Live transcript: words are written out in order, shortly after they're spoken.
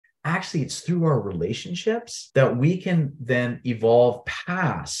actually it's through our relationships that we can then evolve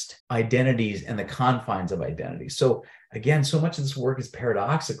past identities and the confines of identity. So again, so much of this work is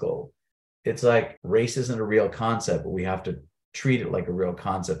paradoxical. It's like race isn't a real concept, but we have to treat it like a real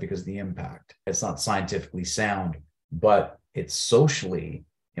concept because of the impact. It's not scientifically sound, but it's socially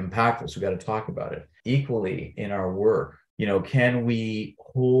impactful. So we got to talk about it. Equally in our work, can we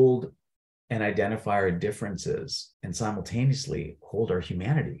hold and identify our differences and simultaneously hold our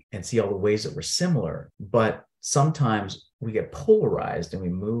humanity and see all the ways that we're similar? But sometimes we get polarized and we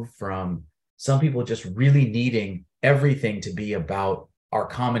move from some people just really needing everything to be about our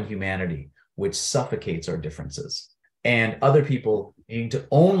common humanity, which suffocates our differences, and other people needing to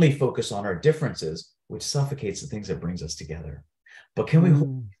only focus on our differences, which suffocates the things that brings us together. But can we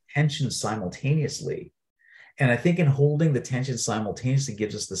hold tension simultaneously? And I think in holding the tension simultaneously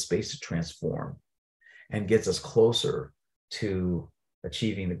gives us the space to transform and gets us closer to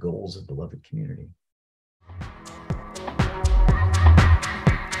achieving the goals of beloved community.